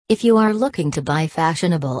If you are looking to buy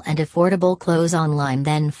fashionable and affordable clothes online,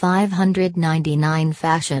 then 599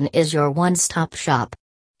 Fashion is your one-stop shop.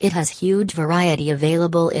 It has huge variety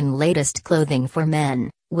available in latest clothing for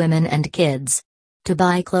men, women and kids. To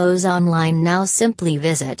buy clothes online now, simply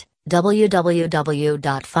visit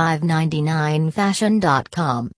www.599fashion.com.